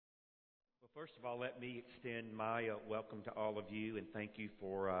First of all, let me extend my welcome to all of you and thank you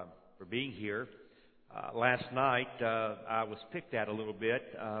for being here. Last night, I was picked at a little bit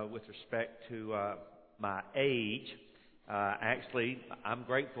with respect to my age. Actually, I'm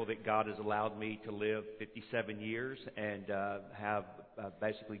grateful that God has allowed me to live 57 years and have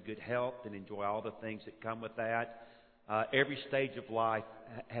basically good health and enjoy all the things that come with that. Every stage of life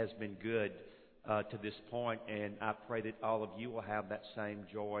has been good to this point, and I pray that all of you will have that same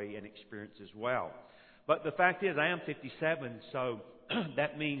joy and experience as well. But the fact is, I am 57, so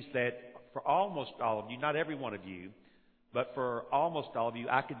that means that for almost all of you, not every one of you, but for almost all of you,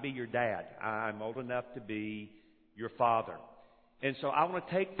 I could be your dad. I'm old enough to be your father. And so I want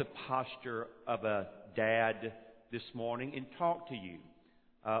to take the posture of a dad this morning and talk to you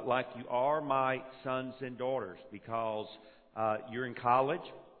like you are my sons and daughters, because you're in college.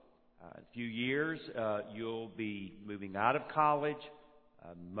 In a few years, you'll be moving out of college.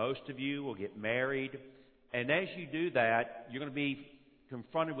 Most of you will get married. And as you do that, you're going to be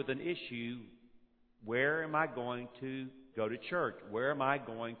confronted with an issue. Where am I going to go to church? Where am I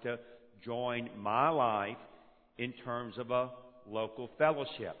going to join my life in terms of a local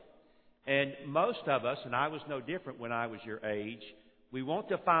fellowship? And most of us, and I was no different when I was your age, we want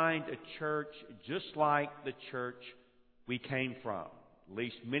to find a church just like the church we came from. At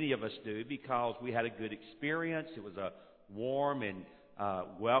least many of us do, because we had a good experience. It was a warm and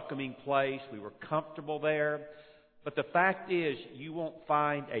welcoming place. We were comfortable there. But the fact is, you won't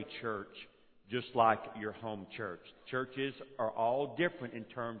find a church just like your home church. Churches are all different in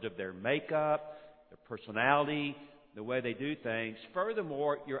terms of their makeup, their personality, the way they do things.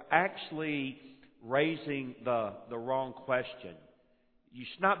 Furthermore, you're actually raising the wrong question. You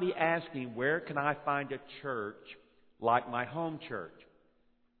should not be asking, where can I find a church like my home church?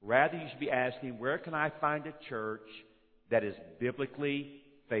 Rather, you should be asking, where can I find a church that is biblically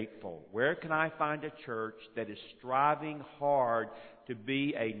faithful? Where can I find a church that is striving hard to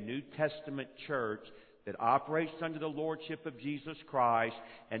be a New Testament church that operates under the lordship of Jesus Christ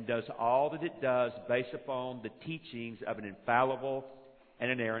and does all that it does based upon the teachings of an infallible and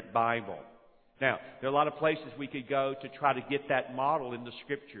inerrant Bible? Now, there are a lot of places we could go to try to get that model in the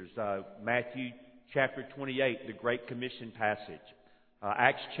Scriptures. Matthew chapter 28, the Great Commission passage.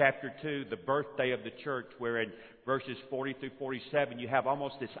 Acts chapter 2, the birthday of the church, where in verses 40 through 47, you have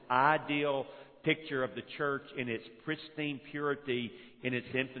almost this ideal picture of the church in its pristine purity in its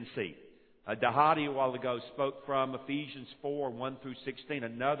infancy. Dahadi a while ago spoke from Ephesians 4, 1 through 16,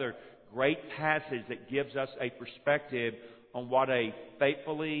 another great passage that gives us a perspective on what a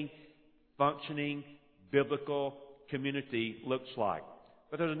faithfully functioning biblical community looks like.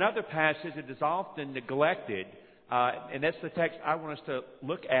 But there's another passage that is often neglected, and that's the text I want us to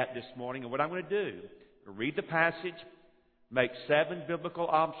look at this morning. And what I'm going to do, read the passage, make 7 biblical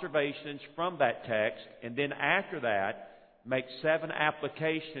observations from that text, and then after that, make 7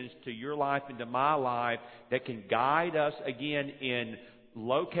 applications to your life and to my life that can guide us again in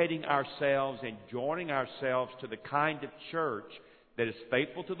locating ourselves and joining ourselves to the kind of church that is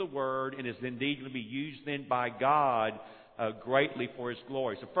faithful to the Word and is indeed going to be used then by God greatly for His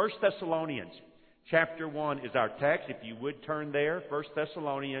glory. So 1 Thessalonians chapter 1 is our text. If you would turn there, 1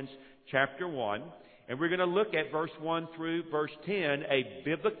 Thessalonians chapter 1. And we're going to look at verse 1 through verse 10, a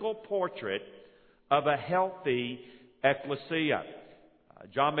biblical portrait of a healthy ecclesia.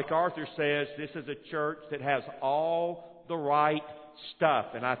 John MacArthur says this is a church that has all the right stuff.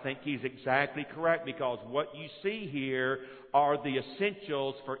 And I think he's exactly correct, because what you see here are the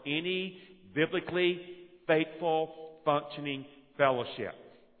essentials for any biblically faithful, functioning fellowship.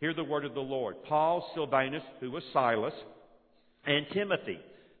 Hear the word of the Lord. Paul, Silvanus, who was Silas, and Timothy,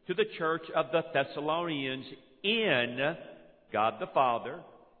 to the church of the Thessalonians in God the Father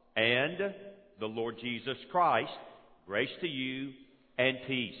and the Lord Jesus Christ, grace to you and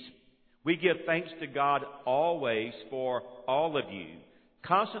peace. We give thanks to God always for all of you,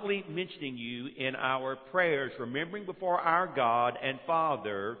 constantly mentioning you in our prayers, remembering before our God and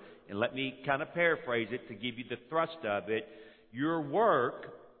Father, and let me kind of paraphrase it to give you the thrust of it, your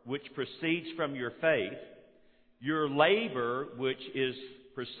work which proceeds from your faith, your labor which is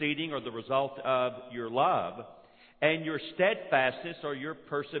proceeding or the result of your love, and your steadfastness or your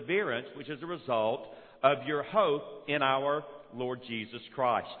perseverance, which is a result of your hope in our Lord Jesus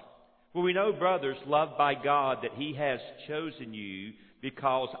Christ. For we know, brothers, loved by God, that He has chosen you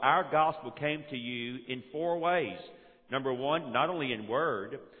because our gospel came to you in 4 ways. Number 1, not only in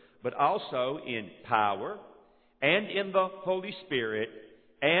word, but also in power and in the Holy Spirit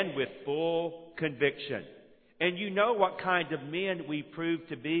and with full conviction. And you know what kind of men we proved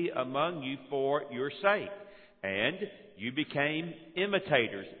to be among you for your sake. And you became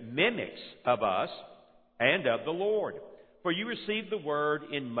imitators, mimics of us and of the Lord. For you received the word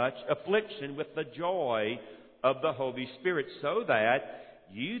in much affliction with the joy of the Holy Spirit, so that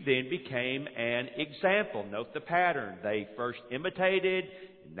you then became an example. Note the pattern. They first imitated,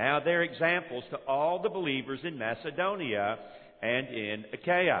 and now they're examples to all the believers in Macedonia and in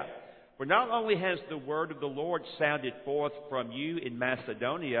Achaia. For not only has the word of the Lord sounded forth from you in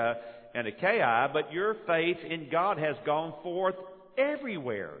Macedonia and Achaia, but your faith in God has gone forth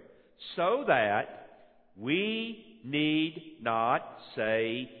everywhere, so that we need not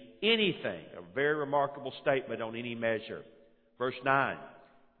say anything. A very remarkable statement on any measure. Verse 9.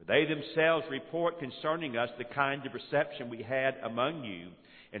 For they themselves report concerning us the kind of reception we had among you,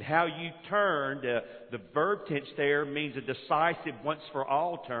 and how you turned, the verb tense there means a decisive once for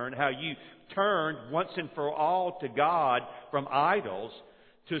all turn, how you turned once and for all to God from idols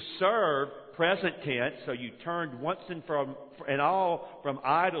to serve, present tense, so you turned once and all from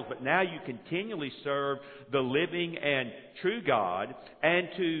idols, but now you continually serve the living and true God, and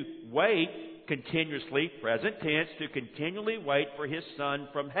to wait continuously, present tense, to continually wait for His Son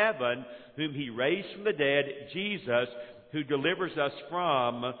from heaven, whom He raised from the dead, Jesus, who delivers us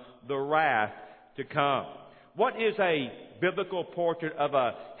from the wrath to come. What is a biblical portrait of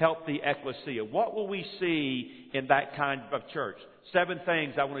a healthy ecclesia? What will we see in that kind of church? 7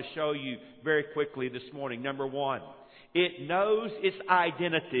 things I want to show you very quickly this morning. Number 1, it knows its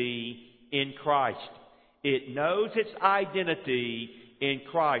identity in Christ. It knows its identity in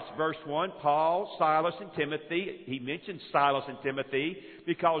Christ. Verse 1, Paul, Silas, and Timothy. He mentions Silas and Timothy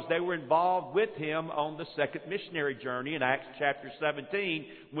because they were involved with him on the second missionary journey in Acts chapter 17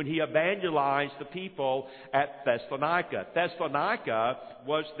 when he evangelized the people at Thessalonica. Thessalonica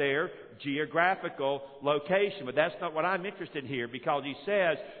was their geographical location, but that's not what I'm interested in here, because he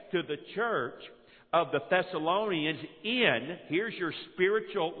says to the church of the Thessalonians here's your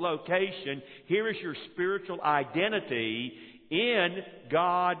spiritual location, here is your spiritual identity in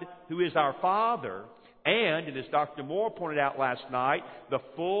God, who is our Father, and as Dr. Moore pointed out last night, the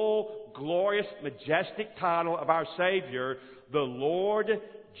full, glorious, majestic title of our Savior, the Lord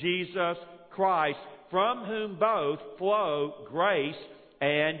Jesus Christ, from whom both flow grace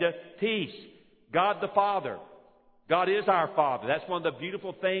and peace. God the Father. God is our Father. That's one of the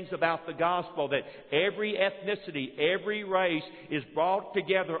beautiful things about the gospel, that every ethnicity, every race is brought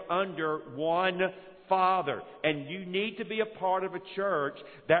together under one Father. And you need to be a part of a church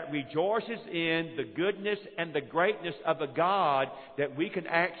that rejoices in the goodness and the greatness of a God that we can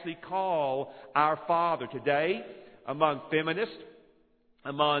actually call our Father. Today, among feminists,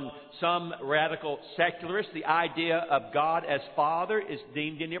 among some radical secularists, the idea of God as Father is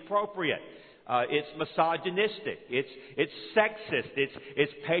deemed inappropriate. It's misogynistic. It's sexist.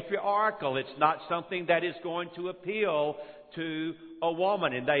 It's patriarchal. It's not something that is going to appeal to a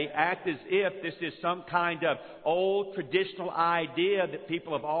woman. And they act as if this is some kind of old traditional idea that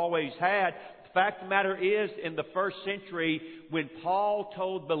people have always had. The fact of the matter is, in the first century, when Paul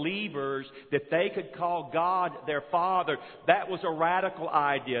told believers that they could call God their Father, that was a radical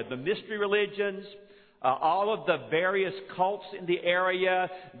idea. The mystery religions, all of the various cults in the area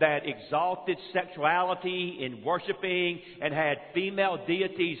that exalted sexuality in worshiping and had female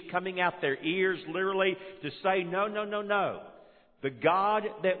deities coming out their ears literally to say, no, no, no, no. The God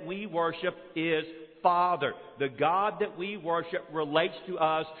that we worship is Father. The God that we worship relates to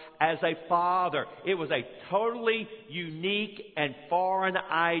us as a Father. It was a totally unique and foreign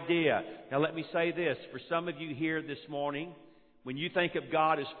idea. Now let me say this. For some of you here this morning, when you think of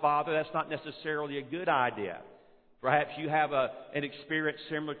God as Father, that's not necessarily a good idea. Perhaps you have an experience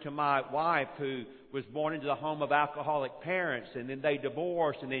similar to my wife, who was born into the home of alcoholic parents, and then they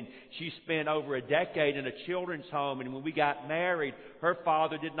divorced, and then she spent over a decade in a children's home, and when we got married, her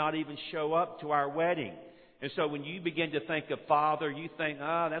father did not even show up to our wedding. And so when you begin to think of Father, you think,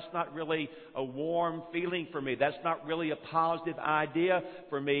 that's not really a warm feeling for me. That's not really a positive idea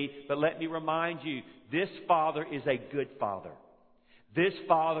for me. But let me remind you, this Father is a good Father. This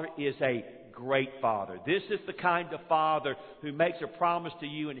Father is a great Father. This is the kind of Father who makes a promise to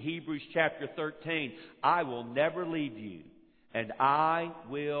you in Hebrews chapter 13. I will never leave you, and I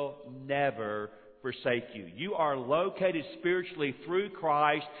will never forsake you. You are located spiritually through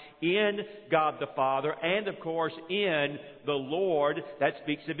Christ in God the Father, and of course in the Lord. That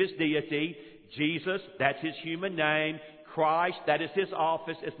speaks of His deity. Jesus, that's His human name. Christ, that is His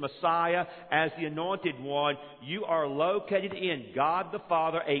office as Messiah, as the Anointed One. You are located in God the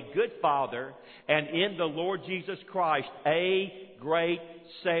Father, a good Father, and in the Lord Jesus Christ, a great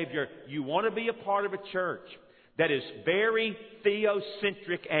Savior. You want to be a part of a church that is very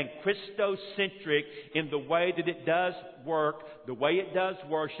theocentric and Christocentric in the way that it does work, the way it does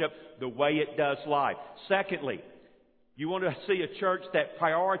worship, the way it does life. Secondly, you want to see a church that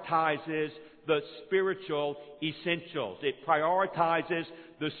prioritizes the spiritual essentials. It prioritizes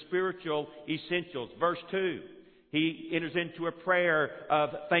the spiritual essentials. Verse 2, he enters into a prayer of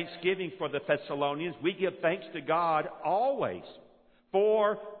thanksgiving for the Thessalonians. We give thanks to God always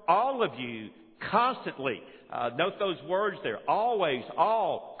for all of you, constantly. Note those words there. Always,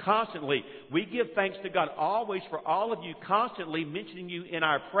 all, constantly. We give thanks to God always for all of you, constantly mentioning you in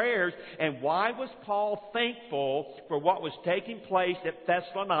our prayers. And why was Paul thankful for what was taking place at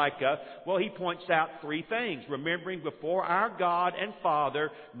Thessalonica? Well, he points out three things. Remembering before our God and Father,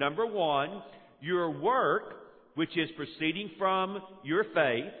 number one, your work, which is proceeding from your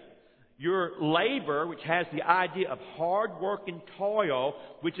faith. Your labor, which has the idea of hard work and toil,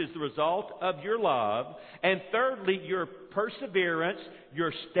 which is the result of your love. And thirdly, your perseverance,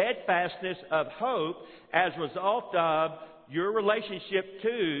 your steadfastness of hope as a result of your relationship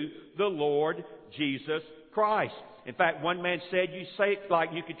to the Lord Jesus Christ. In fact, one man said, you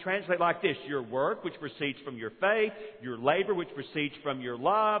could translate like this: your work, which proceeds from your faith, your labor, which proceeds from your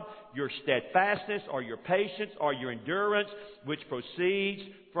love, your steadfastness or your patience or your endurance, which proceeds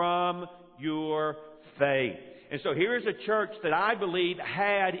from your faith. And so here is a church that I believe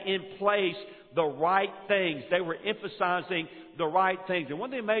had in place the right things. They were emphasizing the right things. And one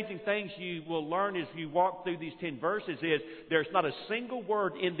of the amazing things you will learn as you walk through these 10 verses is there's not a single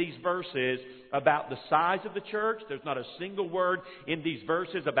word in these verses about the size of the church. There's not a single word in these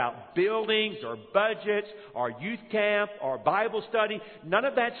verses about buildings or budgets or youth camp or Bible study. None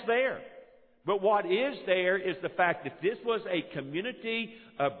of that's there. But what is there is the fact that this was a community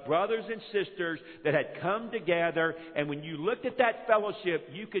of brothers and sisters that had come together. And when you looked at that fellowship,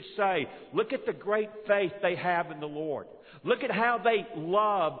 you could say, look at the great faith they have in the Lord. Look at how they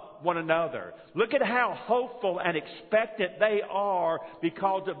love one another. Look at how hopeful and expectant they are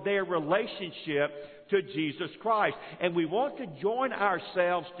because of their relationship to Jesus Christ. And we want to join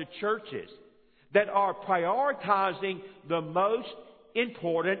ourselves to churches that are prioritizing the most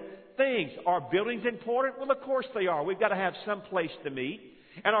important things. Are buildings important? Well, of course they are. We've got to have some place to meet.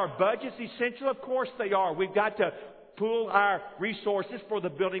 And are budgets essential? Of course they are. We've got to pool our resources for the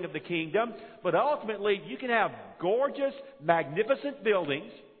building of the kingdom. But ultimately, you can have gorgeous, magnificent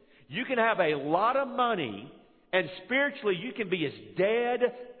buildings. You can have a lot of money. And spiritually, you can be as dead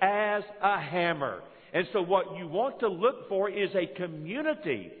as a hammer. And so what you want to look for is a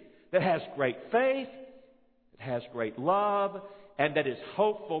community that has great faith, that has great love, and that is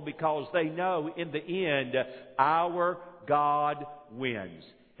hopeful because they know in the end our God wins.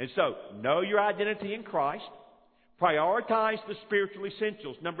 And so, know your identity in Christ. Prioritize the spiritual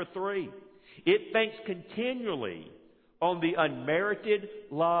essentials. Number 3, it thinks continually on the unmerited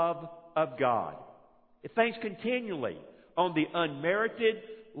love of God. It thinks continually on the unmerited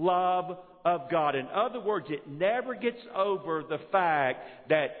love of God. In other words, it never gets over the fact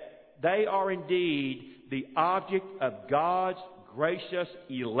that they are indeed the object of God's gracious,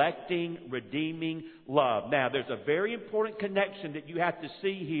 electing, redeeming love. Now, there's a very important connection that you have to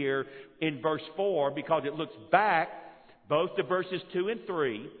see here in verse 4 because it looks back both to verses 2 and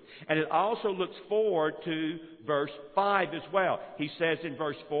 3, and it also looks forward to verse 5 as well. He says in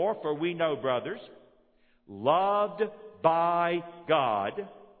verse 4, "For we know, brothers, loved by God,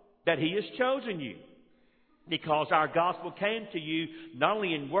 that He has chosen you, because our gospel came to you not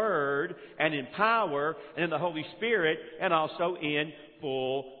only in word and in power and in the Holy Spirit and also in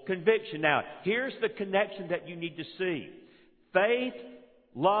full conviction." Now, here's the connection that you need to see. Faith,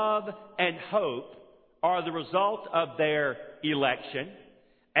 love, and hope are the result of their election.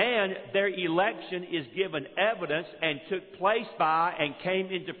 And their election is given evidence and took place by and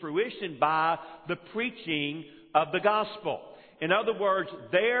came into fruition by the preaching of the gospel. In other words,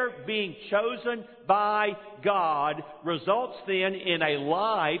 their being chosen by God results then in a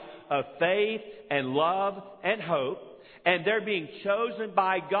life of faith and love and hope. And their being chosen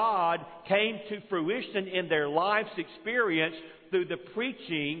by God came to fruition in their life's experience through the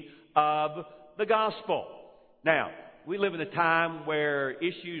preaching of the gospel. Now, we live in a time where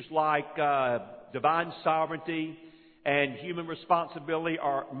issues like divine sovereignty and human responsibility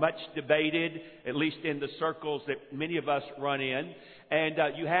are much debated, at least in the circles that many of us run in. And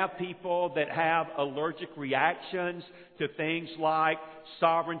you have people that have allergic reactions to things like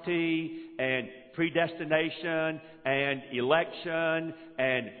sovereignty and predestination and election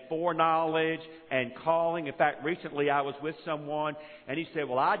and foreknowledge and calling. In fact, recently I was with someone and he said,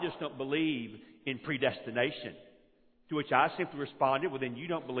 "Well, I just don't believe in predestination." To which I simply responded, "Well, then you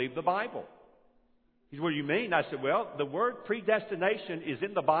don't believe the Bible." He said, what do you mean? I said, well, the word predestination is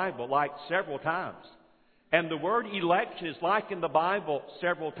in the Bible like several times. And the word election is like in the Bible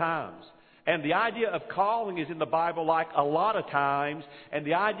several times. And the idea of calling is in the Bible like a lot of times. And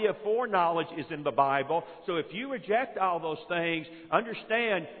the idea of foreknowledge is in the Bible. So if you reject all those things,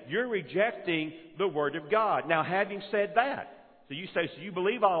 understand you're rejecting the Word of God. Now, having said that, so you say, so you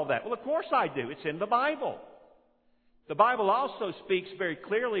believe all of that? Well, of course I do. It's in the Bible. The Bible also speaks very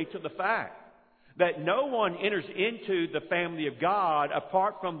clearly to the fact that no one enters into the family of God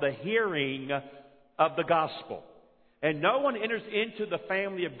apart from the hearing of the gospel. And no one enters into the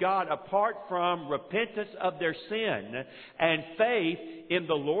family of God apart from repentance of their sin and faith in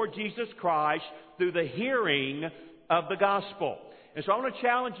the Lord Jesus Christ through the hearing of the gospel. And so I want to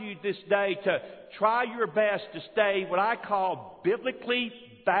challenge you this day to try your best to stay what I call biblically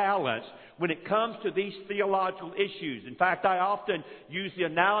balanced when it comes to these theological issues. In fact, I often use the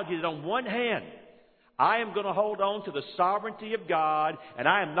analogy that on one hand, I am going to hold on to the sovereignty of God and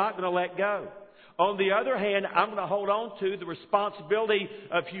I am not going to let go. On the other hand, I'm going to hold on to the responsibility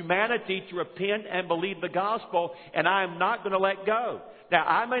of humanity to repent and believe the gospel, and I am not going to let go. Now,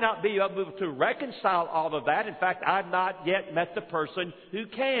 I may not be able to reconcile all of that. In fact, I've not yet met the person who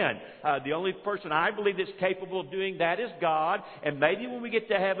can. The only person I believe that's capable of doing that is God, and maybe when we get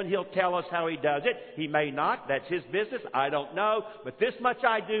to heaven, He'll tell us how He does it. He may not. That's His business. I don't know. But this much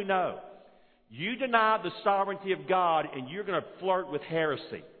I do know. You deny the sovereignty of God, and you're going to flirt with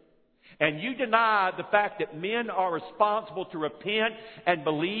heresy. And you deny the fact that men are responsible to repent and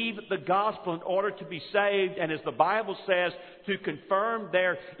believe the gospel in order to be saved, and as the Bible says, to confirm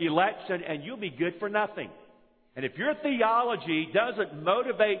their election, and you'll be good for nothing. And if your theology doesn't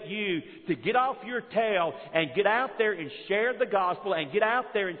motivate you to get off your tail and get out there and share the gospel and get out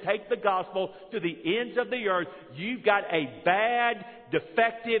there and take the gospel to the ends of the earth, you've got a bad,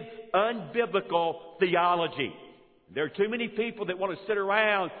 defective, unbiblical theology. There are too many people that want to sit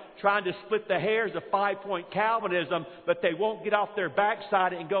around trying to split the hairs of five-point Calvinism, but they won't get off their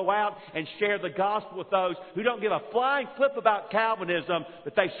backside and go out and share the gospel with those who don't give a flying flip about Calvinism,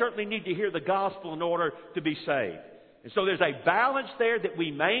 but they certainly need to hear the gospel in order to be saved. And so there's a balance there that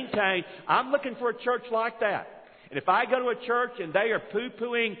we maintain. I'm looking for a church like that. And if I go to a church and they are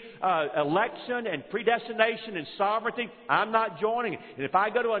poo-pooing election and predestination and sovereignty, I'm not joining it. And if I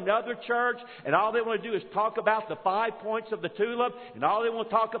go to another church and all they want to do is talk about the 5 points of the tulip, and all they want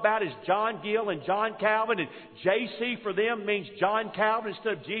to talk about is John Gill and John Calvin, and JC for them means John Calvin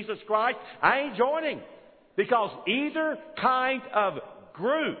instead of Jesus Christ, I ain't joining. Because either kind of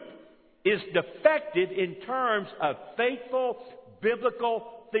group is defective in terms of faithful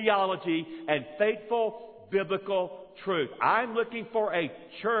biblical theology and faithful biblical truth. I'm looking for a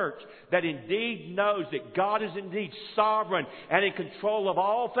church that indeed knows that God is indeed sovereign and in control of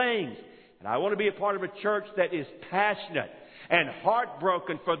all things. And I want to be a part of a church that is passionate and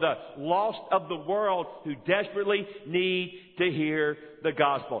heartbroken for the lost of the world who desperately need to hear the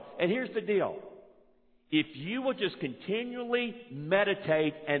gospel. And here's the deal. If you will just continually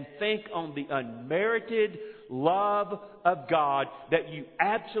meditate and think on the unmerited love of God that you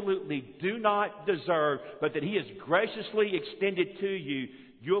absolutely do not deserve, but that He has graciously extended to you,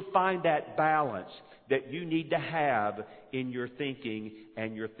 you'll find that balance that you need to have in your thinking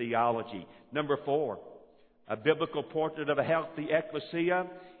and your theology. Number 4, a biblical portrait of a healthy ecclesia.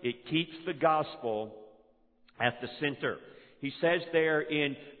 It keeps the gospel at the center. He says there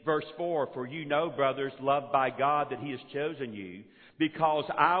in verse 4, for you know, brothers, loved by God, that He has chosen you, because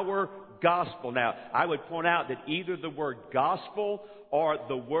our gospel. Now, I would point out that either the word gospel or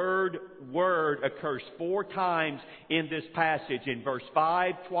the word occurs 4 times in this passage. In verse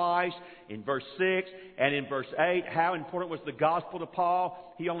 5 twice, in verse 6, and in verse 8. How important was the gospel to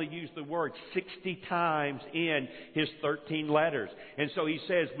Paul? He only used the word 60 times in his 13 letters. And so he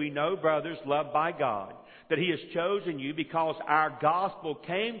says, we know, brothers, loved by God, that He has chosen you because our gospel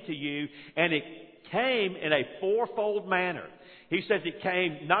came to you, and it came in a fourfold manner. He says it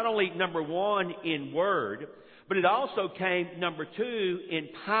came not only, number 1, in word, but it also came, number 2, in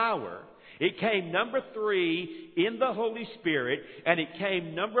power. It came, number 3, in the Holy Spirit, and it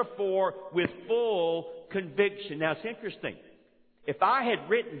came, number 4, with full conviction. Now, it's interesting. If I had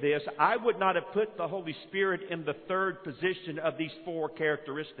written this, I would not have put the Holy Spirit in the third position of these 4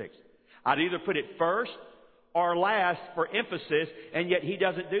 characteristics. I'd either put it first or last for emphasis, and yet He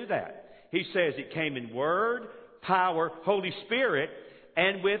doesn't do that. He says it came in word, power, Holy Spirit,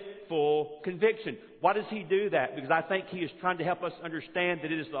 and with full conviction. Why does He do that? Because I think He is trying to help us understand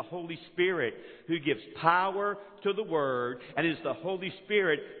that it is the Holy Spirit who gives power to the Word, and it is the Holy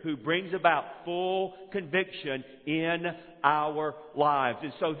Spirit who brings about full conviction in our lives.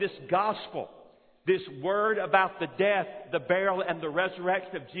 And so this gospel This word about the death, the burial, and the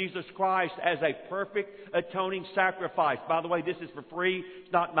resurrection of Jesus Christ as a perfect atoning sacrifice. By the way, this is for free.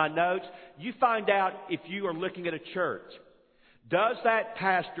 It's not in my notes. You find out if you are looking at a church. Does that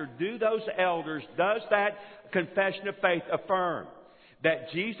pastor, do those elders, does that confession of faith affirm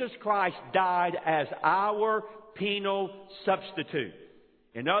that Jesus Christ died as our penal substitute?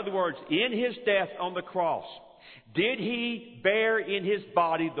 In other words, in His death on the cross, did He bear in His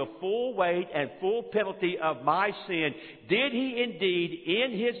body the full weight and full penalty of my sin? Did He indeed,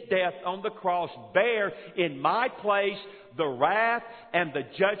 in His death on the cross, bear in my place the wrath and the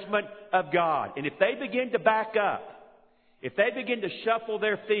judgment of God? And if they begin to back up, if they begin to shuffle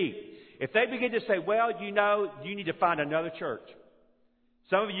their feet, if they begin to say, well, you need to find another church.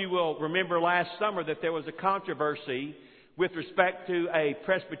 Some of you will remember last summer that there was a controversy with respect to a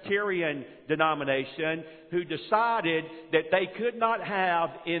Presbyterian denomination who decided that they could not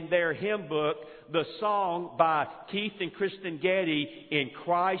have in their hymn book the song by Keith and Kristen Getty, "In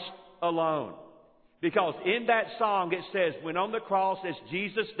Christ Alone." Because in that song it says, when on the cross as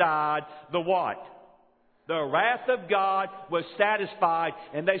Jesus died, the what? The wrath of God was satisfied.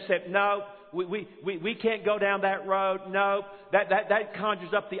 And they said, no, we can't go down that road. No, that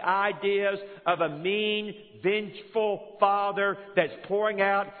conjures up the ideas of a mean, vengeful father that's pouring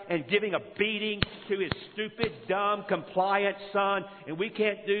out and giving a beating to his stupid, dumb, compliant son. And we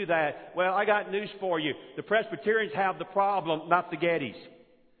can't do that. Well, I got news for you. The Presbyterians have the problem, not the Gettys.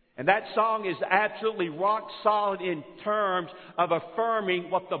 And that song is absolutely rock solid in terms of affirming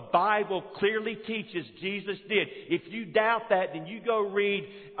what the Bible clearly teaches Jesus did. If you doubt that, then you go read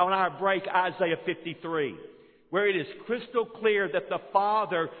on our break Isaiah 53, where it is crystal clear that the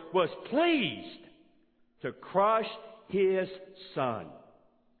Father was pleased to crush His Son.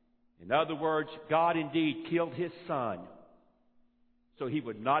 In other words, God indeed killed His Son so He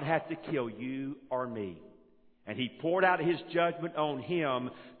would not have to kill you or me. And He poured out His judgment on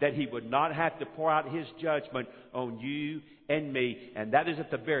Him that He would not have to pour out His judgment on you and me. And that is at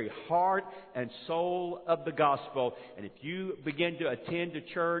the very heart and soul of the gospel. And if you begin to attend a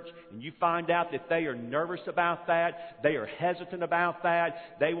church and you find out that they are nervous about that, they are hesitant about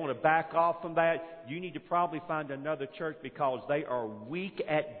that, they want to back off from that, you need to probably find another church because they are weak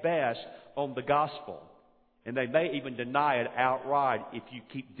at best on the gospel. And they may even deny it outright if you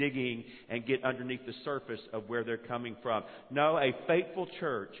keep digging and get underneath the surface of where they're coming from. No, a faithful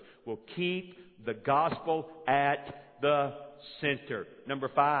church will keep the gospel at the center. Number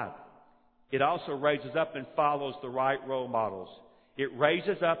 5, it also raises up and follows the right role models. It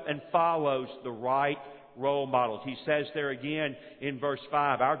raises up and follows the right role models. He says there again in verse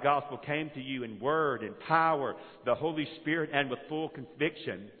 5, our gospel came to you in word and power, the Holy Spirit, and with full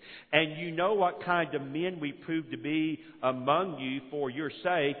conviction. And you know what kind of men we proved to be among you for your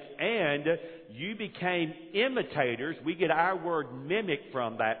sake, and you became imitators. We get our word mimic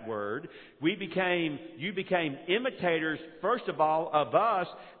from that word. You became imitators, first of all, of us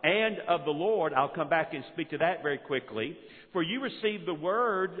and of the Lord. I'll come back and speak to that very quickly. For you received the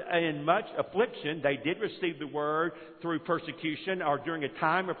word in much affliction. They did receive the word through persecution or during a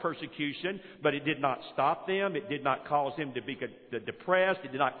time of persecution, but it did not stop them. It did not cause them to be depressed.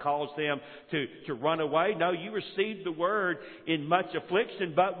 It did not cause them to run away. No, you received the word in much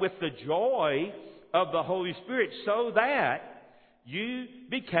affliction, but with the joy of the Holy Spirit, so that you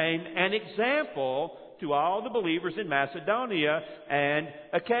became an example to all the believers in Macedonia and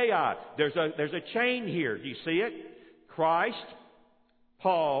Achaia. There's a chain here. Do you see it? Christ,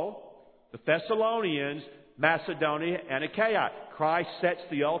 Paul, the Thessalonians, Macedonia, and Achaia. Christ sets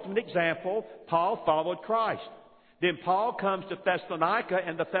the ultimate example. Paul followed Christ. Then Paul comes to Thessalonica,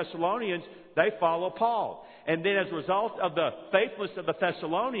 and the Thessalonians, they follow Paul. And then as a result of the faithfulness of the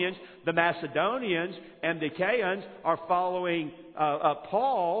Thessalonians, the Macedonians and the Achaeans are following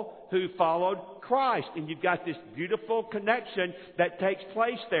Paul, who followed Christ. And you've got this beautiful connection that takes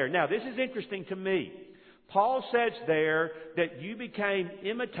place there. Now, this is interesting to me. Paul says there that you became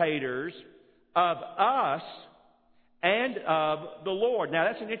imitators of us and of the Lord. Now,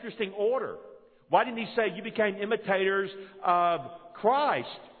 that's an interesting order. Why didn't he say you became imitators of Christ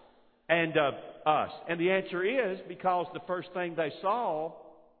and of us? And the answer is because the first thing they saw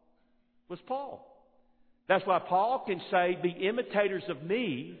was Paul. That's why Paul can say, be imitators of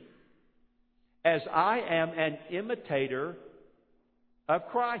me as I am an imitator of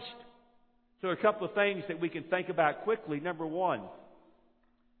Christ. So a couple of things that we can think about quickly. Number 1,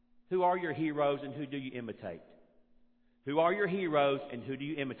 who are your heroes and who do you imitate? Who are your heroes and who do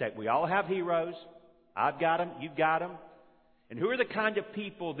you imitate? We all have heroes. I've got them. You've got them. And who are the kind of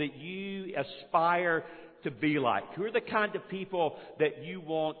people that you aspire to be like? Who are the kind of people that you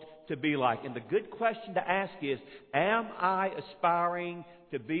want to be like? And the good question to ask is, am I aspiring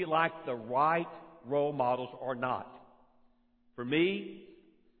to be like the right role models or not? For me,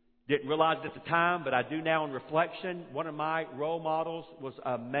 didn't realize it at the time, but I do now in reflection. One of my role models was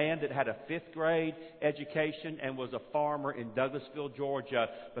a man that had a 5th grade education and was a farmer in Douglasville, Georgia.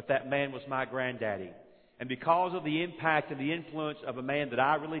 But that man was my granddaddy. And because of the impact and the influence of a man that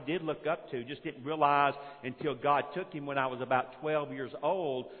I really did look up to, just didn't realize until God took him when I was about 12 years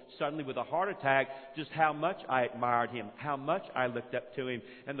old, suddenly with a heart attack, just how much I admired him, how much I looked up to him.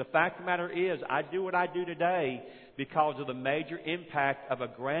 And the fact of the matter is, I do what I do today because of the major impact of a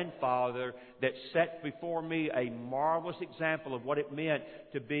grandfather that set before me a marvelous example of what it meant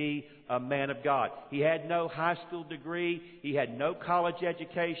to be a man of God. He had no high school degree. He had no college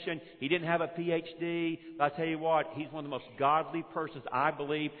education. He didn't have a PhD. But I tell you what, he's one of the most godly persons I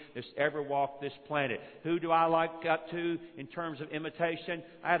believe that's ever walked this planet. Who do I look up to in terms of imitation?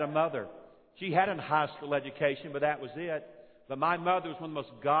 I had a mother. She had a high school education, but that was it. But my mother was one of the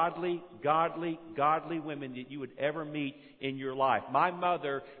most godly women that you would ever meet in your life. My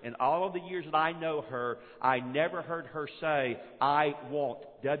mother, in all of the years that I know her, I never heard her say, I want,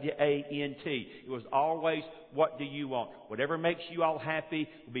 W-A-N-T. It was always, what do you want? Whatever makes you all happy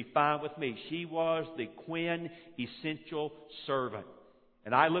will be fine with me. She was the quintessential servant.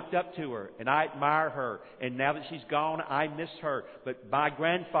 And I looked up to her, and I admire her. And now that she's gone, I miss her. But my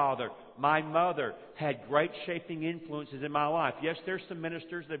grandfather, my mother, had great shaping influences in my life. Yes, there's some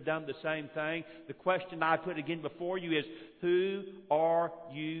ministers that have done the same thing. The question I put again before you is, who are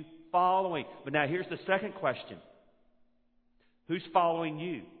you following? But now here's the second question. Who's following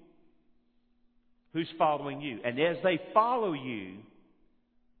you? Who's following you? And as they follow you,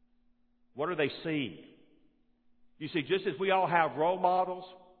 what are they seeing? You see, just as we all have role models,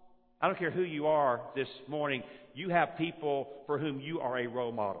 I don't care who you are this morning, you have people for whom you are a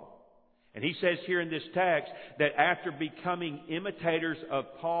role model. And he says here in this text that after becoming imitators of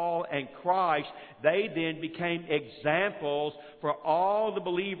Paul and Christ, they then became examples for all the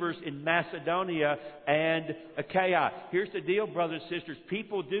believers in Macedonia and Achaia. Here's the deal, brothers and sisters.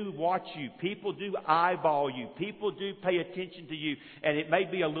 People do watch you. People do eyeball you. People do pay attention to you. And it may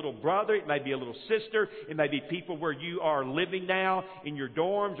be a little brother. It may be a little sister. It may be people where you are living now in your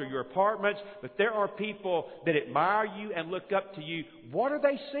dorms or your apartments. But there are people that admire you and look up to you. What are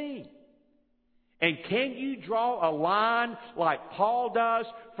they seeing? And can you draw a line like Paul does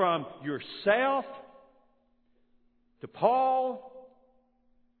from yourself to Paul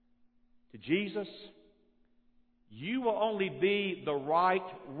to Jesus? You will only be the right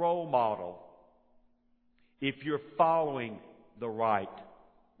role model if you're following the right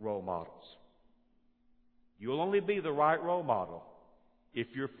role models. You'll only be the right role model if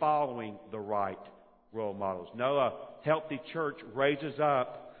you're following the right role models. No, a healthy church raises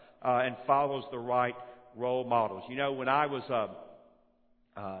up and follows the right role models. You know, when I was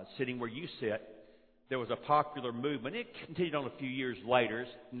sitting where you sit, there was a popular movement. It continued on a few years later.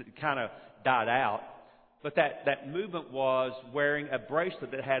 It kind of died out. But that movement was wearing a bracelet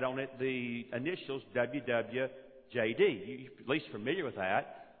that had on it the initials WWJD. You're at least familiar with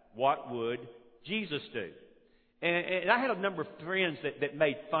that. What would Jesus do? And I had a number of friends that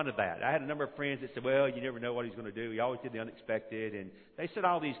made fun of that. I had a number of friends that said, well, you never know what he's going to do. He always did the unexpected. And they said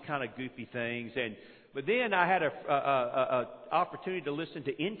all these kind of goofy things. But then I had a opportunity to listen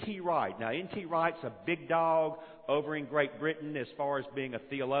to N.T. Wright. Now, N.T. Wright's a big dog over in Great Britain as far as being a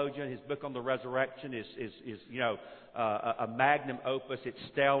theologian. His book on the resurrection is a magnum opus. It's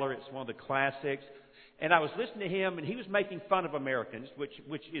stellar. It's one of the classics. And I was listening to him, and he was making fun of Americans,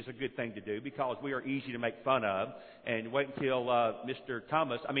 which is a good thing to do because we are easy to make fun of. And wait until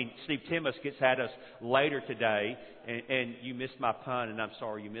Steve Timmis gets at us later today. And you missed my pun, and I'm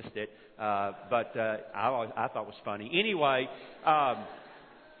sorry you missed it. But I thought it was funny. Anyway,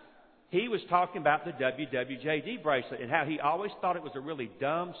 he was talking about the WWJD bracelet and how he always thought it was a really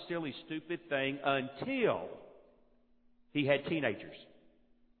dumb, silly, stupid thing until he had teenagers.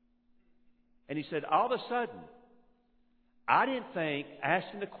 And he said, all of a sudden, I didn't think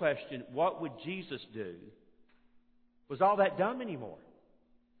asking the question, what would Jesus do, was all that dumb anymore.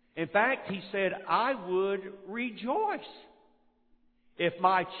 In fact, he said, I would rejoice if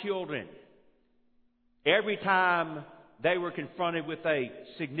my children, every time they were confronted with a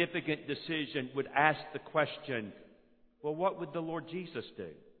significant decision, would ask the question, well, what would the Lord Jesus do?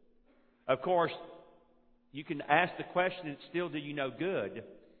 Of course, you can ask the question and still do you no good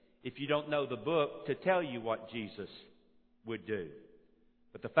if you don't know the book to tell you what Jesus would do.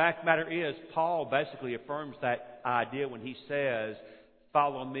 But the fact of the matter is, Paul basically affirms that idea when he says,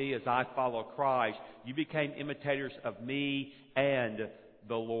 Follow me as I follow Christ. You became imitators of me and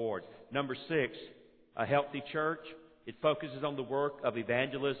the Lord. Number 6, a healthy church. It focuses on the work of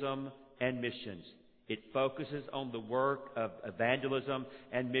evangelism and missions. It focuses on the work of evangelism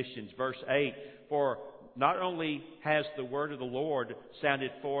and missions. Verse 8, for not only has the word of the Lord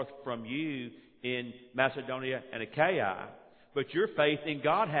sounded forth from you in Macedonia and Achaia, but your faith in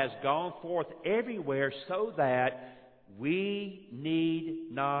God has gone forth everywhere, so that we need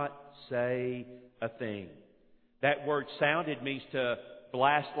not say a thing. That word sounded means to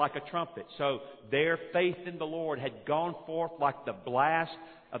blast like a trumpet. So their faith in the Lord had gone forth like the blast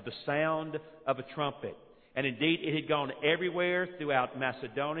of the sound of a trumpet. And indeed, it had gone everywhere throughout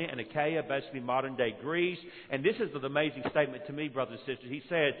Macedonia and Achaia, basically modern-day Greece. And this is an amazing statement to me, brothers and sisters. He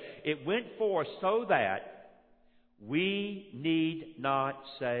said, it went forth so that we need not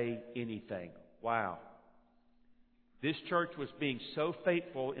say anything. Wow. This church was being so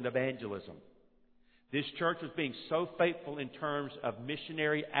faithful in evangelism. This church was being so faithful in terms of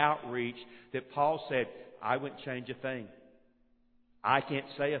missionary outreach that Paul said, I wouldn't change a thing. I can't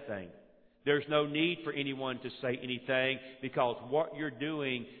say a thing. There's no need for anyone to say anything because what you're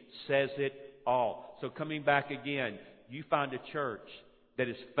doing says it all. So coming back again, you find a church that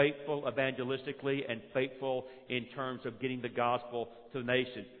is faithful evangelistically and faithful in terms of getting the gospel to the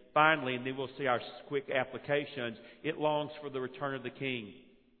nations. Finally, and then we'll see our quick applications, it longs for the return of the King.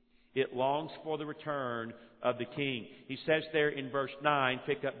 It longs for the return of the King. He says there in verse 9,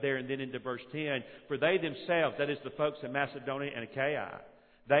 pick up there and then into verse 10, for they themselves, that is the folks in Macedonia and Achaia,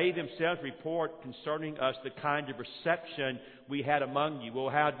 they themselves report concerning us the kind of reception we had among you. Well,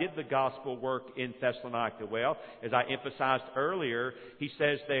 how did the gospel work in Thessalonica? Well, as I emphasized earlier, he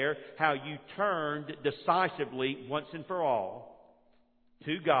says there how you turned decisively once and for all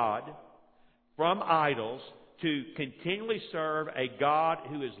to God from idols to continually serve a God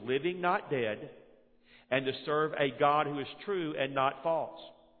who is living, not dead, and to serve a God who is true and not false,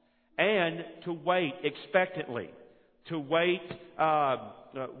 and to wait expectantly, to wait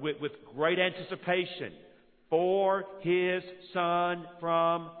with great anticipation for His Son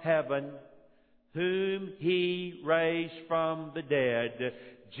from heaven, whom He raised from the dead,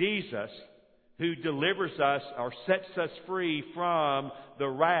 Jesus, who delivers us or sets us free from the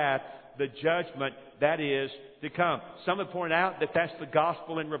wrath, the judgment that is to come. Some have pointed out that that's the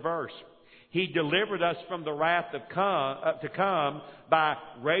gospel in reverse. He delivered us from the wrath to come by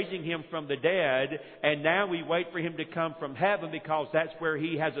raising Him from the dead, and now we wait for Him to come from heaven because that's where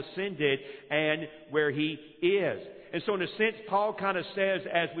He has ascended and where He is. And so in a sense, Paul kind of says,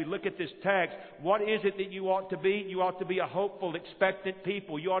 as we look at this text, what is it that you ought to be? You ought to be a hopeful, expectant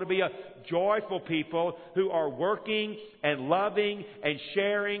people. You ought to be a joyful people who are working and loving and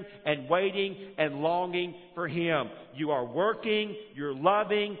sharing and waiting and longing for Him. You are working, you're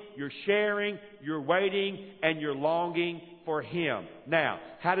loving, you're sharing, you're waiting, and you're longing for Him. Now,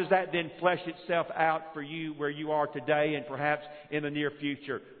 how does that then flesh itself out for you where you are today and perhaps in the near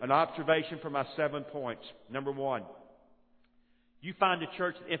future? An observation from my 7 points. Number 1. You find a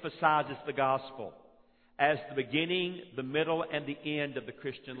church that emphasizes the gospel as the beginning, the middle, and the end of the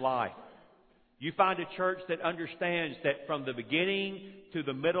Christian life. You find a church that understands that from the beginning to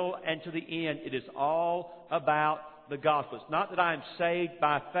the middle and to the end, it is all about the gospel. It's not that I am saved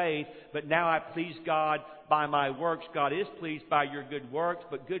by faith, but now I please God by my works. God is pleased by your good works,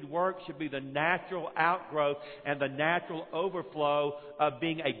 but good works should be the natural outgrowth and the natural overflow of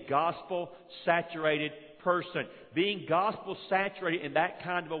being a gospel-saturated person. Being gospel-saturated in that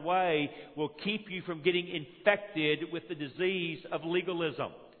kind of a way will keep you from getting infected with the disease of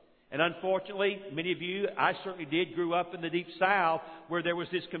legalism. And unfortunately, many of you, I certainly did, grew up in the Deep South where there was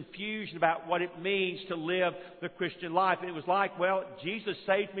this confusion about what it means to live the Christian life. And it was like, well, Jesus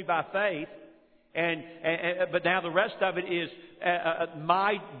saved me by faith, but now the rest of it is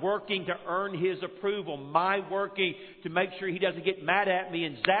my working to earn His approval, my working to make sure He doesn't get mad at me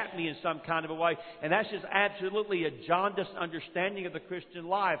and zap me in some kind of a way. And that's just absolutely a jaundiced understanding of the Christian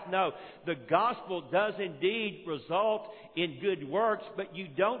life. No, the gospel does indeed result in good works, but you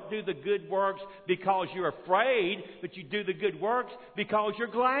don't do the good works because you're afraid, but you do the good works because you're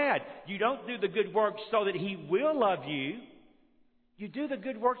glad. You don't do the good works so that He will love you. You do the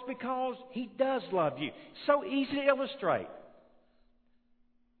good works because He does love you. So easy to illustrate.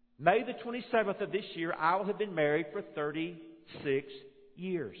 May the 27th of this year, I will have been married for 36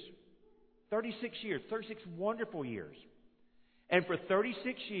 years. 36 years. 36 wonderful years. And for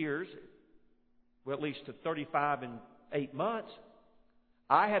 36 years, well, at least to 35 and 8 months,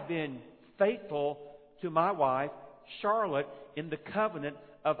 I have been faithful to my wife, Charlotte, in the covenant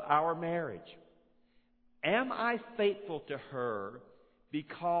of our marriage. Am I faithful to her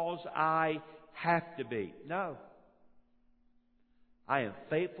because I have to be. No. I am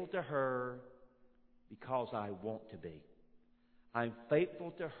faithful to her because I want to be. I'm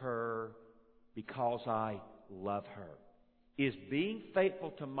faithful to her because I love her. Is being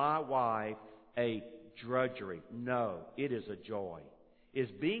faithful to my wife a drudgery? No, it is a joy. Is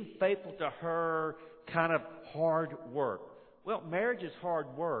being faithful to her kind of hard work? Well, marriage is hard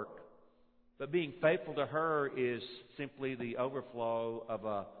work, but being faithful to her is simply the overflow of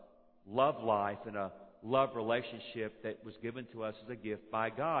a love life and a love relationship that was given to us as a gift by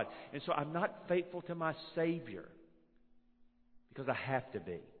God. And so I'm not faithful to my Savior because I have to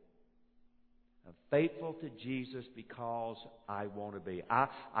be. I'm faithful to Jesus because I want to be.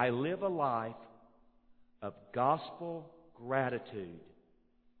 I live a life of gospel gratitude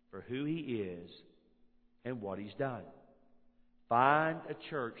for who He is and what He's done. Find a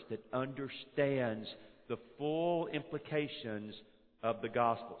church that understands the full implications of the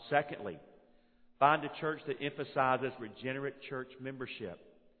gospel. Secondly, find a church that emphasizes regenerate church membership.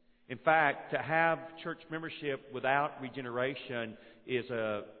 In fact, to have church membership without regeneration is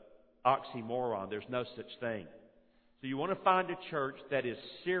an oxymoron. There's no such thing. So you want to find a church that is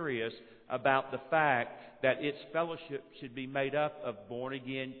serious about the fact that its fellowship should be made up of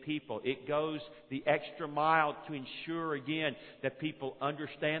born-again people. It goes the extra mile to ensure, again, that people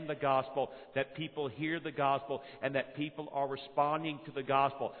understand the gospel, that people hear the gospel, and that people are responding to the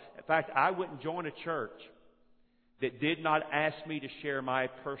gospel. In fact, I wouldn't join a church that did not ask me to share my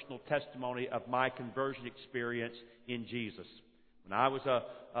personal testimony of my conversion experience in Jesus. When I was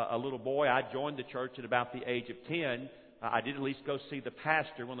a little boy, I joined the church at about the age of 10. I did at least go see the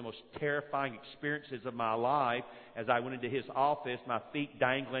pastor, one of the most terrifying experiences of my life, as I went into his office, my feet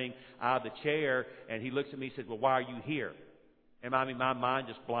dangling out of the chair, and he looks at me and says, "Well, why are you here?" And I mean, my mind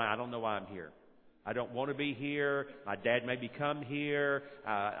just blank. I don't know why I'm here. I don't want to be here. My dad made me come here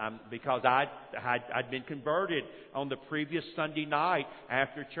because I'd been converted on the previous Sunday night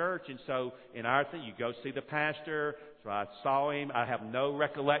after church. And so in our thing, you go see the pastor. So I saw him. I have no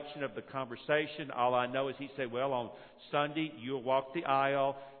recollection of the conversation. All I know is he said, "Well, on Sunday, you'll walk the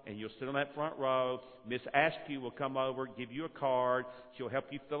aisle and you'll sit on that front row. Miss Askew will come over, give you a card. She'll help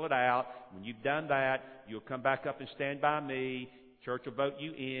you fill it out. When you've done that, you'll come back up and stand by me. Church will vote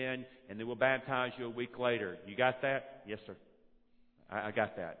you in, and then we'll baptize you a week later." You got that? Yes, sir. I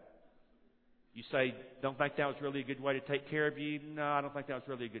got that. You say, "Don't think that was really a good way to take care of you?" No, I don't think that was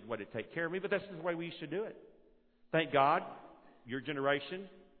really a good way to take care of me, but that's the way we used to do it. Thank God, your generation,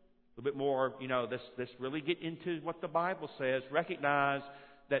 a little bit more, let's really get into what the Bible says. Recognize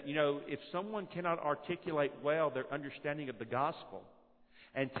that, if someone cannot articulate well their understanding of the gospel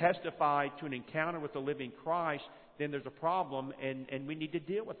and testify to an encounter with the living Christ, then there's a problem, and we need to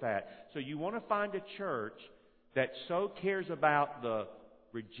deal with that. So you want to find a church that so cares about the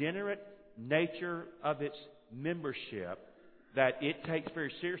regenerate nature of its membership that it takes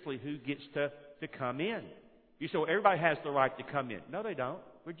very seriously who gets to come in. You say, "Well, everybody has the right to come in." No, they don't.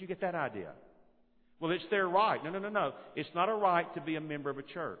 Where'd you get that idea? Well, it's their right. No. It's not a right to be a member of a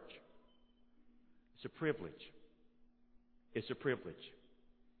church. It's a privilege. It's a privilege.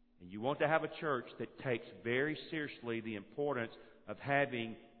 And you want to have a church that takes very seriously the importance of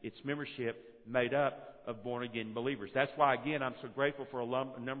having its membership made up of born-again believers. That's why, again, I'm so grateful for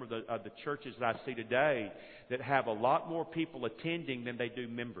a number of the churches that I see today that have a lot more people attending than they do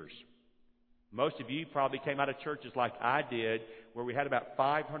members. Most of you probably came out of churches like I did, where we had about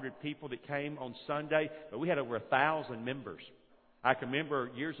 500 people that came on Sunday, but we had over 1,000 members. I can remember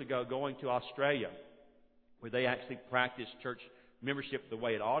years ago going to Australia, where they actually practiced church membership the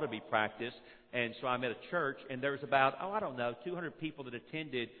way it ought to be practiced. And so I'm at a church, and there was about, 200 people that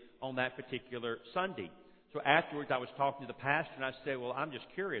attended on that particular Sunday. So afterwards, I was talking to the pastor, and I said, "Well, I'm just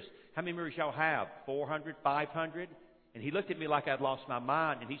curious. How many members y'all have? 400, 500? And he looked at me like I'd lost my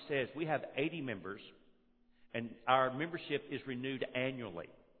mind, and he says, "We have 80 members, and our membership is renewed annually."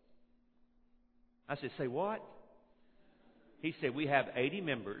 I said, "Say what?" He said, "We have 80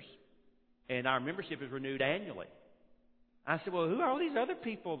 members, and our membership is renewed annually." I said, "Well, who are all these other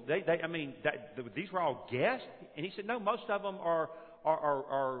people? These were all guests?" And he said, "No, most of them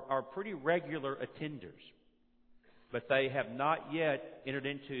are pretty regular attenders. But they have not yet entered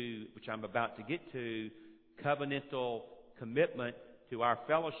into, which I'm about to get to, covenantal commitment to our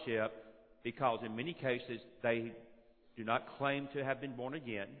fellowship, because in many cases they do not claim to have been born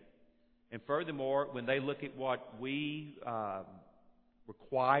again. And furthermore, when they look at what we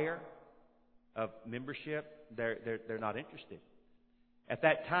require of membership, they're not interested." At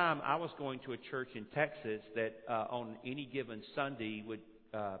that time, I was going to a church in Texas that on any given Sunday would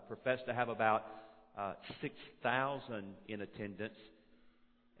profess to have about 6,000 in attendance.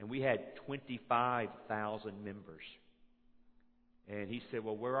 and we had 25,000 members. And he said,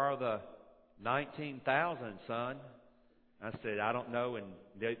 well, where are the 19,000, son? I said, I don't know, and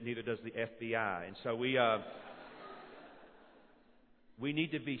neither does the FBI. And so we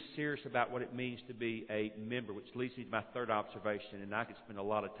need to be serious about what it means to be a member, which leads me to my third observation, and I could spend a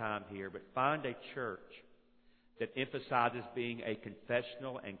lot of time here, but find a church that emphasizes being a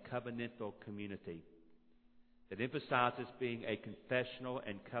confessional and covenantal community. That emphasizes being a confessional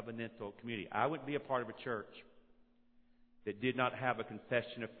and covenantal community. I wouldn't be a part of a church that did not have a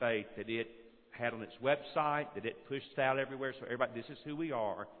confession of faith, that it had on its website, that it pushed out everywhere, so everybody, this is who we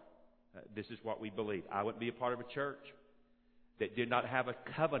are, this is what we believe. I wouldn't be a part of a church that did not have a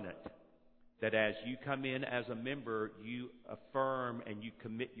covenant, that as you come in as a member, you affirm and you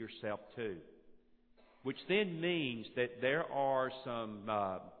commit yourself to. Which then means that there are some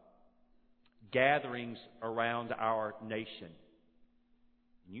gatherings around our nation.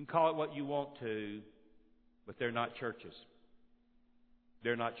 You can call it what you want to, but they're not churches.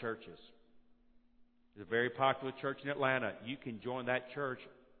 They're not churches. There's a very popular church in Atlanta. You can join that church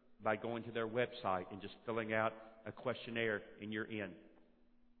by going to their website and just filling out a questionnaire and you're in.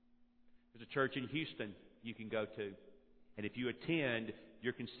 There's a church in Houston you can go to. And if you attend,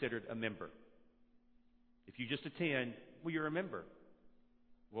 you're considered a member. If you just attend, well, you're a member.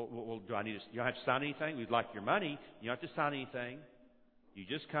 Well, do I need to? You don't have to sign anything. We'd like your money. You don't have to sign anything. You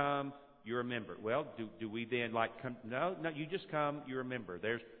just come. You're a member. Well, do we then come? No. You just come. You're a member.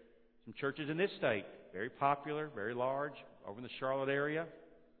 There's some churches in this state, very popular, very large, over in the Charlotte area.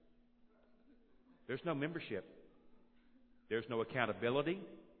 There's no membership. There's no accountability.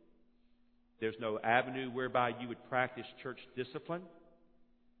 There's no avenue whereby you would practice church discipline.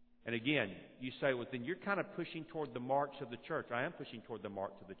 And again, you say, well, then you're kind of pushing toward the marks of the church. I am pushing toward the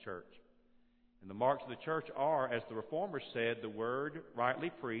marks of the church. And the marks of the church are, as the Reformers said, the word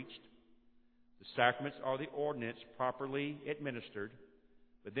rightly preached, the sacraments are the ordinance properly administered.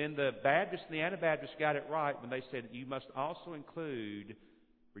 But then the Baptists and the Anabaptists got it right when they said that you must also include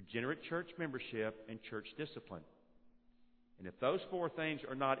regenerate church membership and church discipline. And if those four things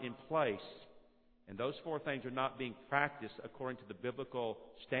are not in place, and those four things are not being practiced according to the biblical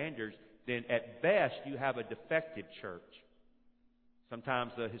standards, then at best you have a defective church.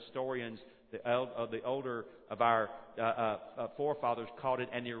 Sometimes the historians, the older of our forefathers, called it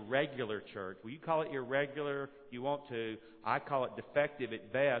an irregular church. Well, you call it irregular if you want to. I call it defective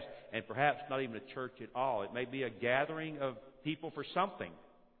at best, and perhaps not even a church at all. It may be a gathering of people for something,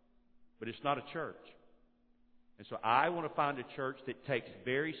 but it's not a church. And so I want to find a church that takes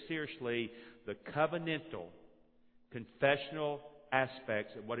very seriously the covenantal, confessional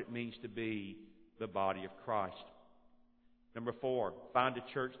aspects of what it means to be the body of Christ. Number 4, find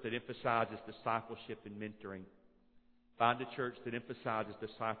a church that emphasizes discipleship and mentoring. Find a church that emphasizes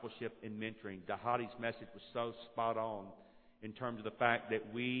discipleship and mentoring. Dahadi's message was so spot on in terms of the fact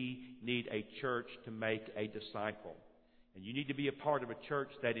that we need a church to make a disciple. And you need to be a part of a church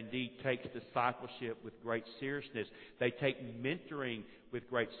that indeed takes discipleship with great seriousness. They take mentoring with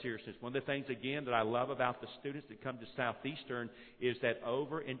great seriousness. One of the things, again, that I love about the students that come to Southeastern is that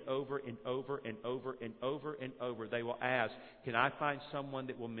over and over and over and over and over and over, they will ask, can I find someone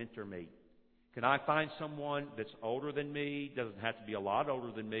that will mentor me? Can I find someone that's older than me? Doesn't have to be a lot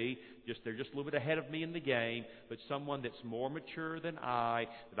older than me. They're just a little bit ahead of me in the game, but someone that's more mature than I,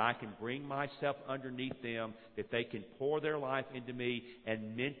 that I can bring myself underneath them, that they can pour their life into me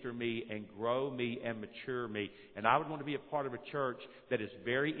and mentor me and grow me and mature me. And I would want to be a part of a church that is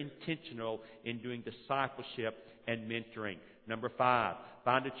very intentional in doing discipleship and mentoring. Number 5,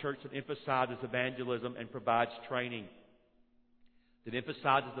 find a church that emphasizes evangelism and provides training. That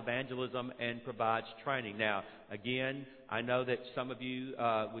emphasizes evangelism and provides training. Now, again, I know that some of you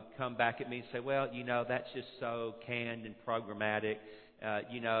would come back at me and say, well, that's just so canned and programmatic.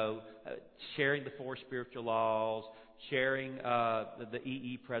 Sharing the 4 spiritual laws, sharing the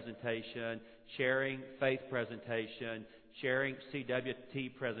EE presentation, sharing faith presentation, sharing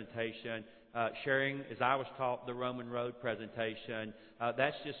CWT presentation, sharing, as I was taught, the Roman Road presentation.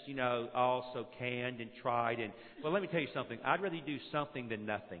 That's just, all so canned and tried. And well, let me tell you something. I'd rather you do something than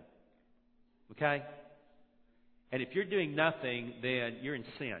nothing. Okay? And if you're doing nothing, then you're in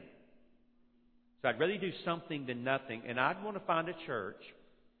sin. So I'd rather you do something than nothing. And I'd want to find a church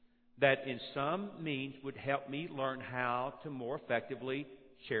that in some means would help me learn how to more effectively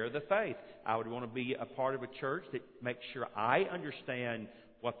share the faith. I would want to be a part of a church that makes sure I understand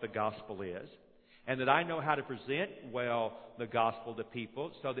what the gospel is. and that I know how to present well the gospel to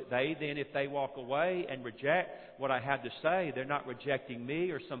people so that they then, if they walk away and reject what I have to say, they're not rejecting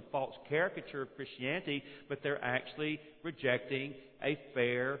me or some false caricature of Christianity, but they're actually rejecting a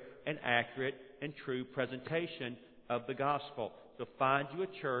fair and accurate and true presentation of the gospel. So find you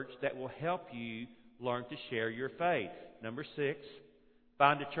a church that will help you learn to share your faith. Number 6,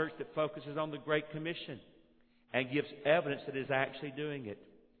 find a church that focuses on the Great Commission and gives evidence that is actually doing it.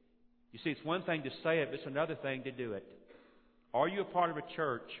 You see, it's one thing to say it, but it's another thing to do it. Are you a part of a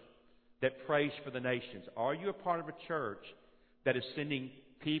church that prays for the nations? Are you a part of a church that is sending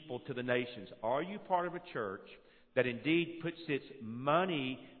people to the nations? Are you part of a church that indeed puts its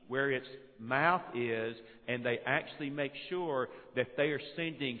money where its mouth is, and they actually make sure that they are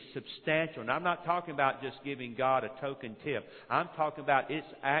sending substantial? And I'm not talking about just giving God a token tip. I'm talking about it's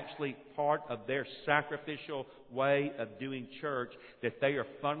actually part of their sacrificial way of doing church, that they are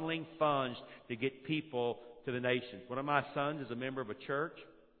funneling funds to get people to the nations. One of my sons is a member of a church.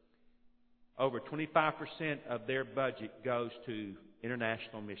 Over 25% of their budget goes to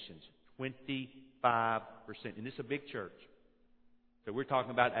international missions. 25%. And it's a big church. So we're talking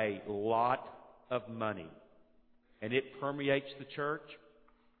about a lot of money. And it permeates the church.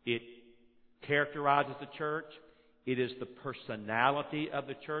 It characterizes the church. It is the personality of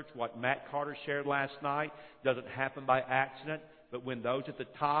the church. What Matt Carter shared last night doesn't happen by accident. But when those at the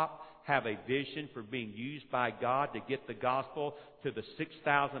top have a vision for being used by God to get the gospel to the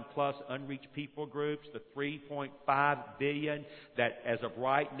 6,000 plus unreached people groups, the 3.5 billion that as of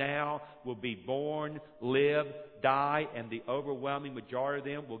right now will be born, live, die, and the overwhelming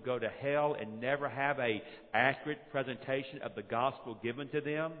majority of them will go to hell and never have a accurate presentation of the gospel given to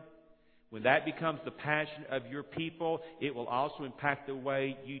them. When that becomes the passion of your people, it will also impact the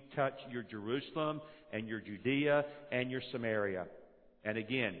way you touch your Jerusalem and your Judea and your Samaria. And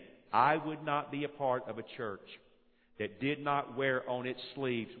again, I would not be a part of a church that did not wear on its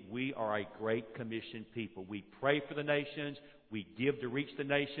sleeves, we are a Great Commission people. We pray for the nations. We give to reach the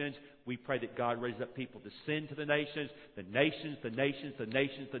nations. We pray that God raises up people to send to the nations. The nations, the nations, the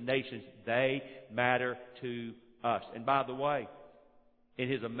nations, the nations, they matter to us. And by the way, in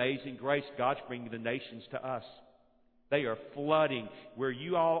His amazing grace, God's bringing the nations to us. They are flooding. Where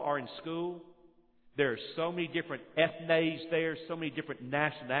you all are in school, there are so many different ethnes there, so many different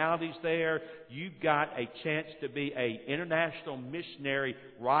nationalities there. You've got a chance to be an international missionary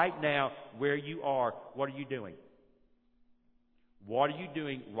right now where you are. What are you doing? What are you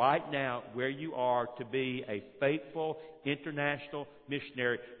doing right now where you are to be a faithful international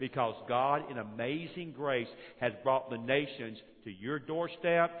missionary? Because God, in amazing grace, has brought the nations to your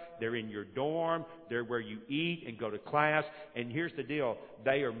doorstep. They're in your dorm. They're where you eat and go to class. And here's the deal.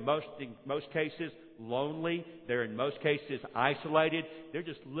 They are in most cases lonely. They're in most cases isolated. They're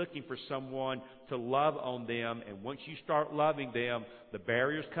just looking for someone to love on them. And once you start loving them, the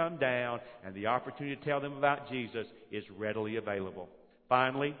barriers come down and the opportunity to tell them about Jesus is readily available.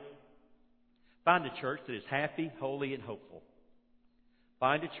 Finally, find a church that is happy, holy, and hopeful.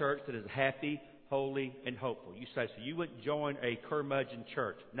 Find a church that is happy, holy, and hopeful. You say, so you wouldn't join a curmudgeon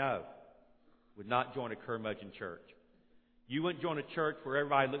church? No, would not join a curmudgeon church. You wouldn't join a church where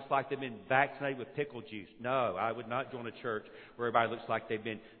everybody looks like they've been vaccinated with pickle juice. No, I would not join a church where everybody looks like they've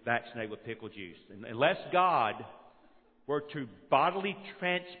been vaccinated with pickle juice. And unless God were to bodily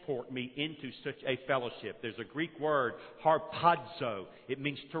transport me into such a fellowship. There's a Greek word, harpazo. It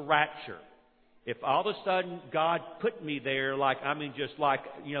means to rapture. If all of a sudden God put me there like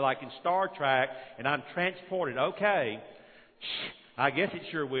in Star Trek, and I'm transported, okay, I guess it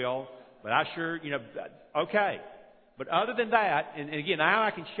sure will, but okay. But other than that, and again, now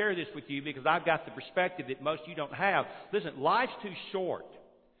I can share this with you because I've got the perspective that most of you don't have. Listen, life's too short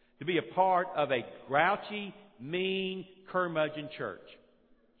to be a part of a grouchy, mean, curmudgeon church.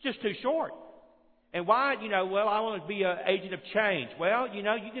 It's just too short. And why, I want to be an agent of change. Well, you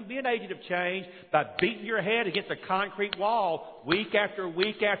can be an agent of change by beating your head against a concrete wall week after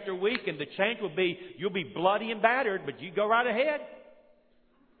week after week, and the change will be, you'll be bloody and battered, but you go right ahead.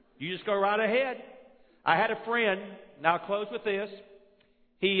 You just go right ahead. I had a friend, and I'll close with this.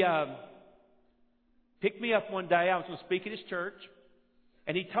 He picked me up one day. I was going to speak at his church.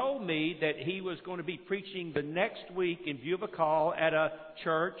 And he told me that he was going to be preaching the next week in view of a call at a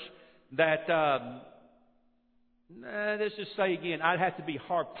church that, let's just say again, I'd have to be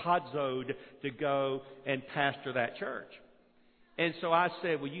harpazoed to go and pastor that church. And so I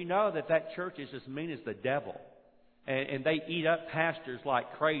said, well, you know that church is as mean as the devil. And they eat up pastors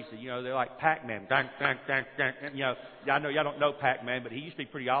like crazy. They're like Pac-Man. Dang, dang, dang, dang. I know y'all don't know Pac-Man, but he used to be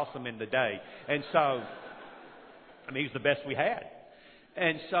pretty awesome in the day. And so, he's the best we had.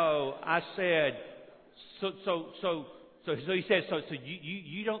 And so I said, so he said, so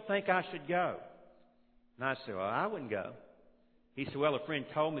you don't think I should go? And I said, well, I wouldn't go. He said, well, a friend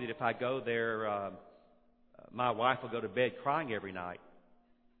told me that if I go there, my wife will go to bed crying every night.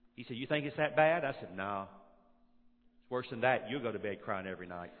 He said, you think it's that bad? I said, no. It's worse than that. You'll go to bed crying every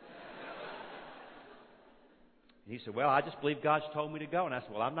night. And he said, well, I just believe God's told me to go. And I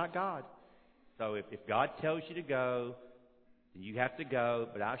said, well, I'm not God. So if God tells you to go, then you have to go.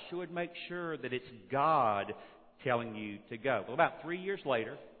 But I sure would make sure that it's God telling you to go. Well, about 3 years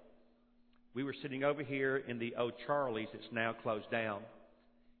later, we were sitting over here in the old Charlie's that's now closed down.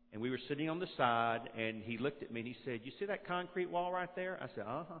 And we were sitting on the side, and he looked at me and he said, you see that concrete wall right there? I said,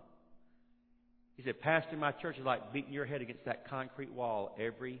 uh-huh. He said, Pastor, my church is like beating your head against that concrete wall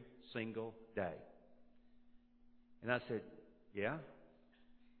every single day. And I said, yeah?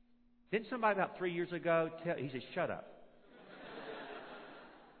 Didn't somebody about 3 years ago tell... He said, shut up.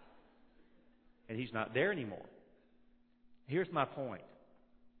 And he's not there anymore. Here's my point.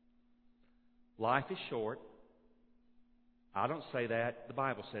 Life is short. I don't say that. The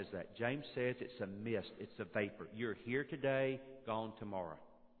Bible says that. James says it's a mist. It's a vapor. You're here today, gone tomorrow.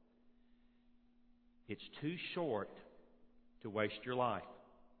 It's too short to waste your life,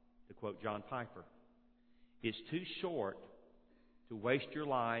 to quote John Piper. It's too short to waste your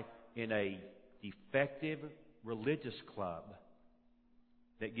life in a defective religious club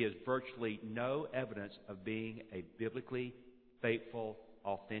that gives virtually no evidence of being a biblically faithful,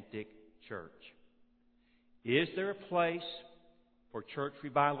 authentic church. Is there a place for church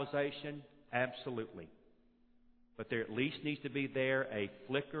revitalization? Absolutely. But there at least needs to be there a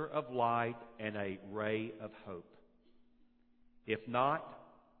flicker of light and a ray of hope. If not,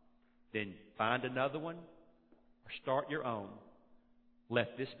 then find another one or start your own.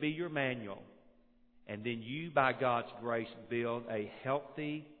 Let this be your manual. And then you, by God's grace, build a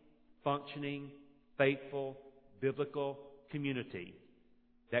healthy, functioning, faithful, biblical community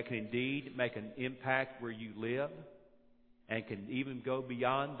that can indeed make an impact where you live and can even go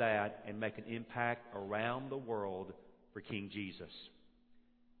beyond that and make an impact around the world for King Jesus.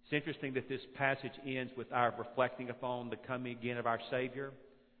 It's interesting that this passage ends with our reflecting upon the coming again of our Savior.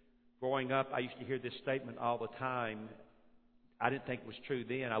 Growing up, I used to hear this statement all the time. I didn't think it was true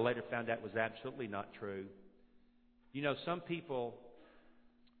then. I later found out it was absolutely not true. You know, some people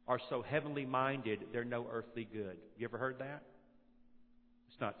are so heavenly minded, they're no earthly good. You ever heard that?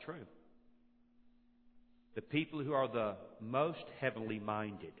 It's not true. The people who are the most heavenly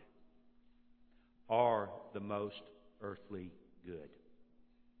minded are the most earthly good.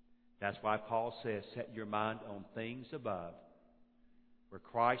 That's why Paul says, set your mind on things above, where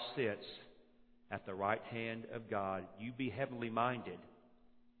Christ sits at the right hand of God. You be heavenly minded,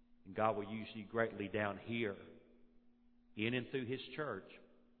 and God will use you greatly down here, in and through His church,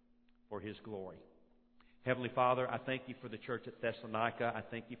 for His glory. Heavenly Father, I thank You for the church at Thessalonica. I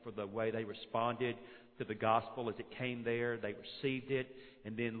thank You for the way they responded to the gospel as it came there. They received it,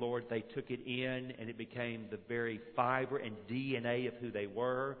 and then, Lord, they took it in, and it became the very fiber and DNA of who they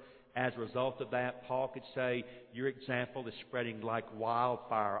were. As a result of that, Paul could say, your example is spreading like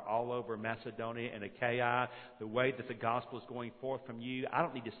wildfire all over Macedonia and Achaia. The way that the gospel is going forth from You, I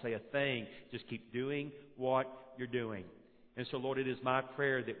don't need to say a thing. Just keep doing what You're doing. And so, Lord, it is my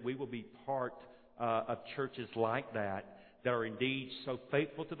prayer that we will be part of churches like that are indeed so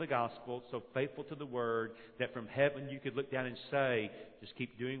faithful to the gospel, so faithful to the Word, that from heaven You could look down and say, just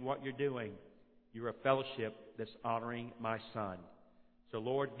keep doing what you're doing. You're a fellowship that's honoring My Son. So,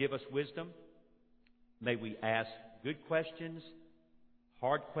 Lord, give us wisdom. May we ask good questions,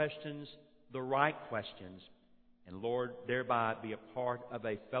 hard questions, the right questions, and, Lord, thereby be a part of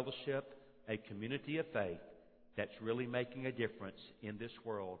a fellowship, a community of faith that's really making a difference in this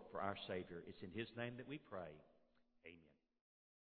world for our Savior. It's in His name that we pray.